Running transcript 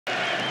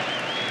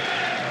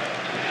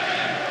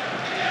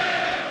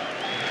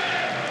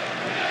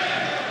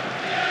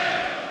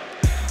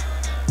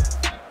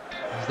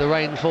the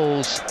rain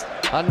falls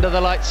under the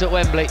lights at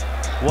Wembley.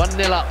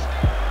 1-0 up,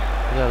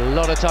 with a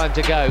lot of time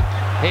to go.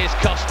 Here's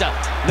Costa,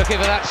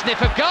 looking for that sniff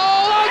of goal.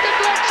 Oh,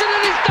 deflection,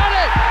 and he's done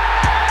it!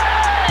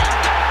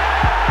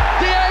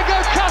 Diego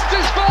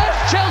Costa's first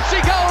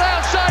Chelsea goal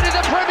outside of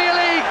the Premier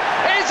League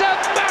is a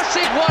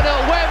massive one at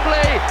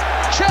Wembley.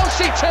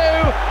 Chelsea 2,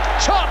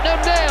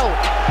 Tottenham 0.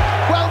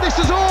 Well, this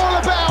is all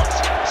about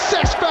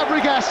Cesc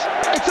Fabregas.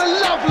 It's a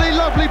lovely,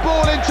 lovely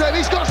ball into him.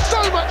 He's got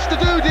so much to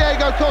do,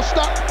 Diego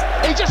Costa.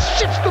 He just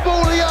shifts the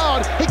ball a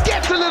yard. He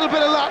gets a little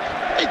bit of luck.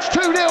 It's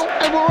 2-0,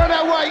 and we're on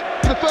our way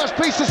to the first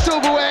piece of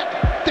silverware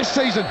this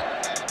season.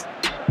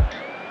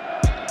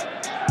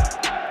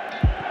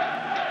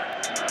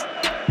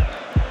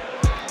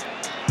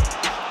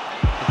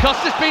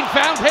 Costa's been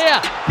found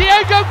here.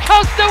 Diego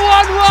Costa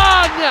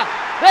 1-1.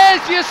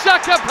 There's your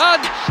sucker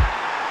punch.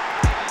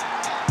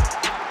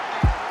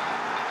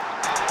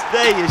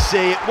 There you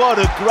see it. What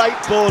a great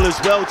ball as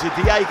well to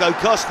Diego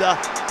Costa.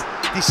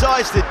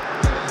 Decides to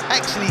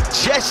actually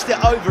chest it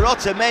over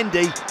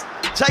Otamendi.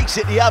 Takes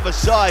it the other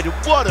side.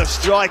 What a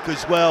strike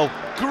as well.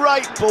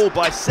 Great ball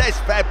by Cesc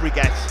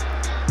Fabregas.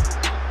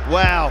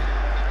 Wow.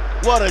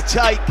 What a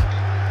take.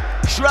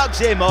 Shrugs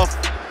him off.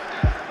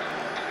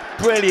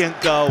 Brilliant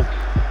goal.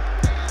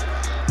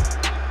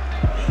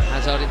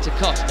 Hazard into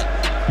Costa,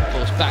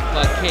 forced back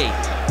by Key.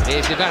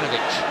 Here's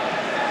Ivanovic.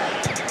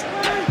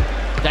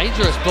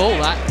 Dangerous ball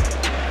that.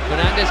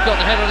 Fernandez got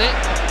the head on it.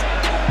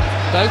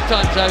 Both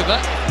times over.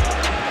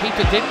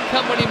 Keeper didn't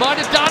come when he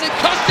might have done, and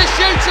Costa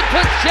shoots and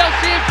puts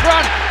Chelsea in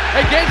front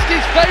against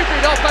his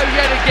favourite oppo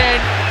yet again.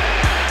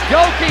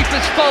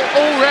 Goalkeeper's fault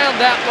all round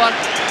that one.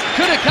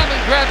 Could have come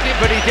and grabbed it,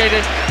 but he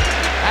didn't.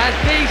 And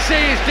DC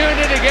is doing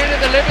it again at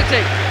the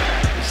Liberty.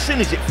 As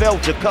soon as it fell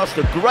to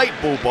Costa, great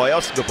ball by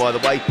Oscar, by the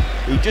way,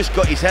 who just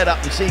got his head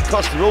up and see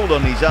Costa all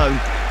on his own.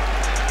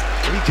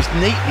 But he just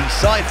neatly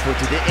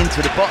side-footed it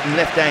into the bottom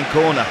left-hand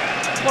corner.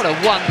 What a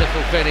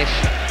wonderful finish.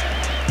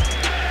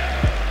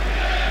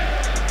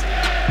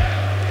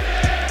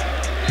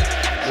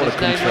 What a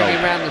His name control.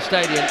 ringing around the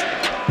stadium.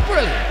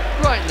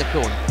 Brilliant, right in the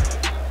corner.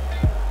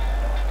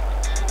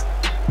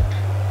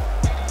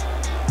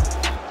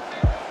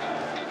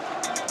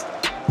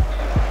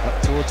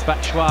 Up towards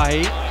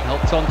Batshuayi,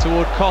 helped on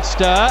toward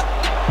Costa.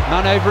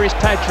 None over is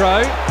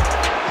Pedro.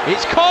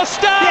 It's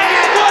Costa! Yeah!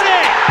 He's won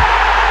it!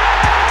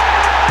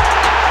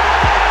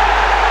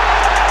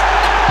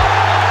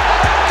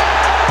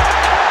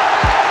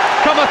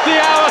 Cometh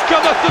the hour,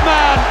 cometh the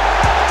man.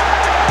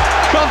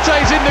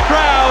 Kanté's in the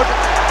crowd.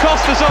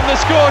 Costa's on the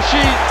score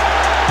sheet.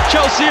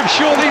 Chelsea have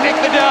surely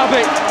nicked the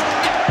derby.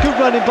 Good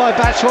running by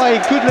Batshuayi,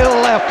 good little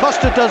layoff.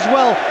 Costa does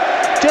well,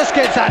 just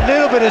gets that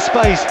little bit of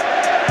space.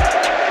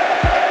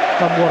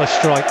 And what a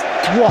strike,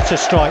 what a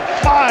strike.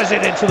 Fires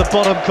it into the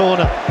bottom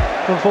corner.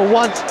 And for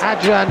once,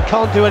 Adrian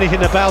can't do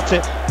anything about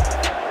it.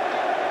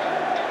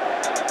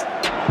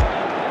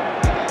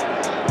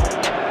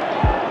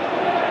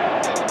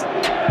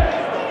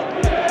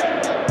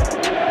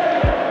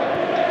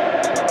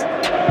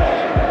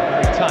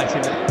 Tight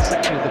in that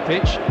section of the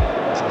pitch.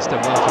 It's done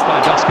well to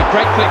find Oscar.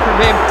 Great flick from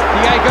him.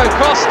 Diego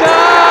Costa!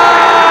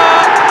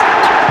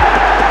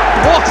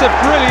 What a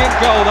brilliant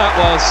goal that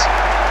was.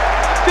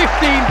 15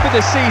 for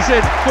the season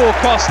for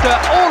Costa,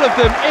 all of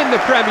them in the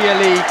Premier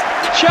League.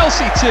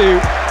 Chelsea 2,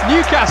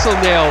 Newcastle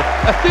 0,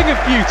 a thing of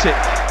beauty.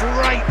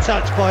 Great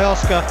touch by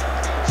Oscar.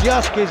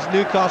 Just gives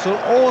Newcastle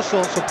all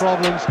sorts of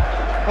problems.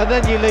 And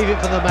then you leave it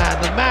for the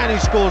man who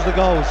scores the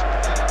goals.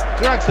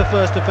 Drags the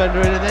first defender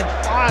in and then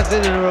fires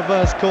it in a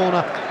reverse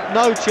corner.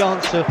 No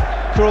chance to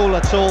crawl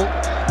at all.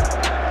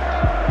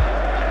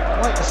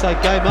 I'd like to say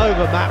game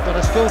over, Matt, but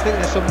I still think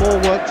there's some more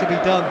work to be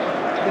done.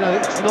 You know,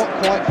 it's not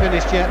quite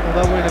finished yet,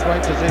 although we're in a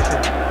great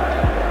position.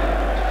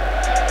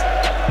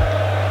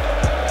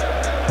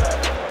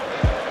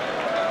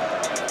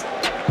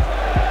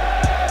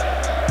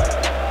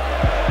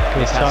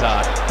 Good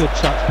touch, good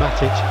touch,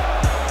 Matic.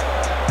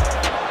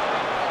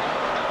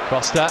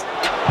 Costa,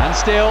 and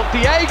still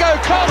Diego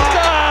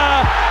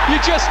Costa!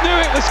 You just knew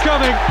it was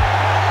coming.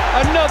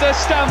 Another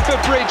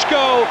Stamford Bridge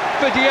goal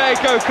for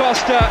Diego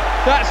Costa.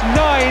 That's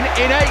 9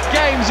 in 8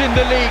 games in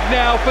the league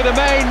now for the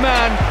main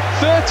man.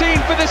 13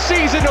 for the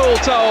season all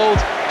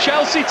told.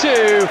 Chelsea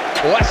 2,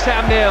 West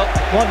Ham 0.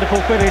 Wonderful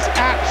finish,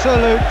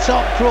 absolute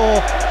top draw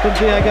from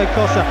Diego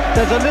Costa.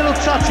 There's a little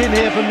touch in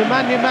here from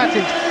Nemanja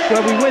Matic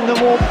where we win the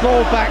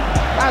ball back.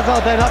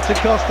 Hazard then up to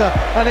Costa,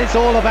 and it's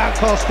all about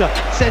Costa.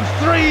 Sends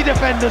 3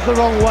 defenders the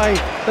wrong way.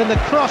 Then the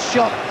cross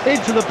shot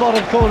into the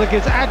bottom corner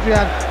gives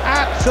Adrian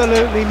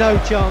absolutely no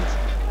chance.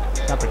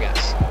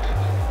 Fabregas.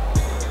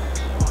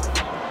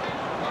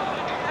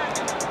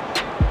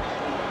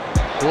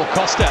 Oh,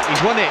 Costa,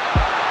 he's won it.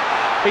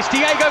 It's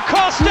Diego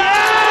Costa!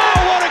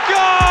 Yeah! What a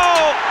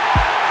goal!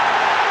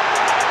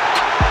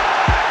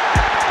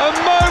 A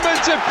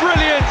moment of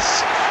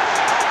brilliance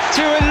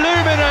to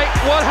illuminate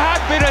what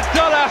had been a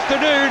dull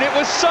afternoon. It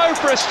was so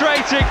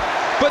frustrating,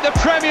 but the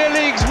Premier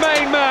League's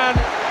main man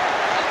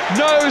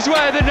knows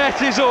where the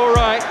net is all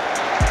right.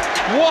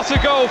 What a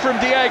goal from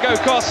Diego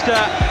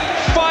Costa.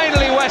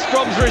 Finally, West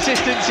Brom's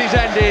resistance is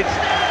ended,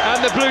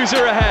 and the Blues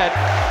are ahead.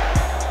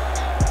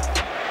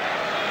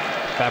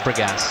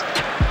 Fabregas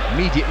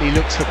immediately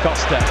looks for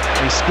Costa.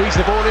 He squeezed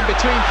the ball in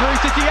between through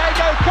to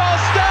Diego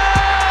Costa!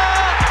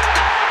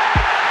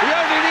 He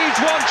only needs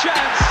one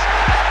chance.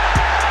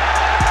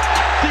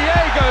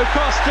 Diego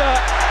Costa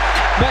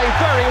may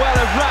very well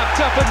have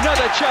wrapped up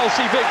another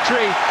Chelsea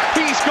victory.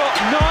 He's got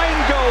 9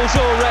 goals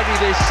already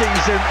this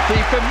season. The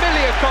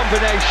familiar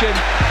combination,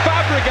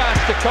 Fabregas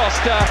to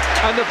Costa,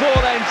 and the ball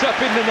ends up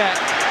in the net.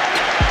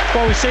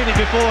 Well, we've seen it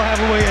before,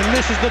 haven't we? And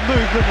this is the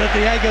movement that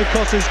Diego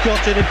Costa's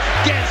got in him.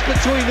 Gets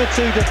between the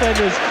two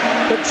defenders,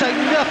 but take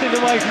nothing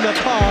away from the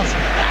pass.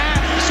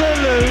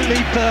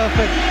 Absolutely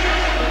perfect.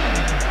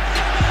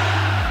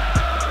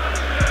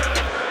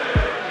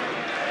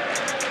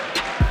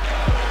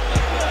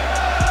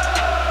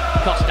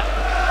 Costa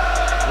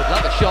would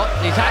love a shot.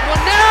 He's had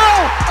one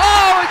now!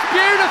 Oh, it's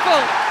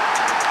beautiful!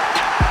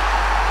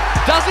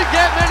 Doesn't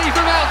get many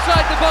from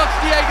outside the box,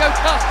 Diego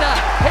Costa.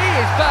 He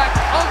is back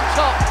on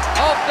top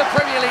of the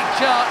Premier League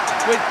chart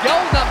with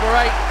goal number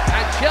 8,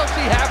 and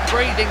Chelsea have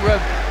breathing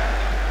room.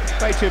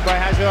 Played to him by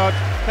Hazard,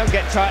 don't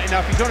get tight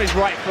enough, he's on his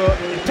right foot,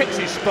 he picks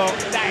his spot.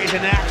 That is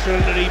an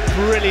absolutely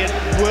brilliant,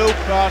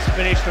 world-class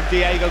finish from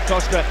Diego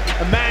Costa,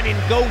 a man in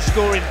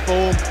goal-scoring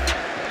form.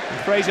 And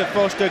Fraser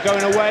Foster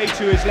going away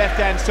to his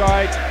left-hand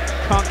side,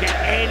 can't get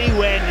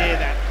anywhere near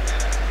that.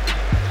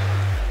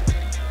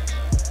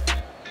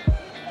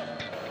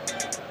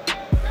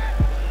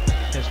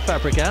 There's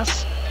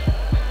Fabregas.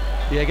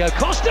 Diego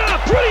Costa,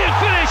 brilliant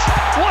finish!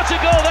 What a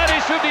goal that is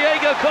from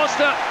Diego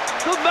Costa!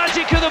 The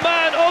magic of the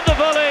man on the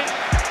volley,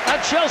 and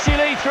Chelsea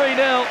lead 3-0,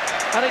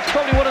 and it's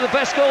probably one of the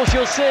best goals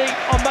you'll see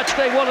on match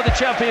day 1 of the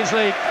Champions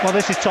League. Well,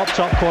 this is top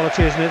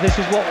quality, isn't it? This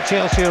is what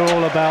Chelsea are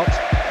all about.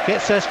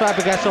 Gets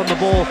Fabregas on the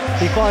ball,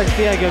 he finds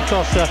Diego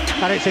Costa,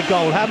 and it's a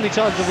goal. How many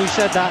times have we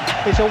said that?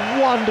 It's a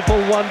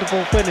wonderful,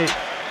 wonderful finish.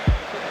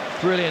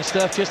 Brilliant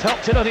stuff, just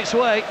helped it on its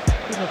way.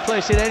 Couldn't have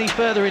placed it any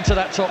further into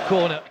that top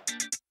corner.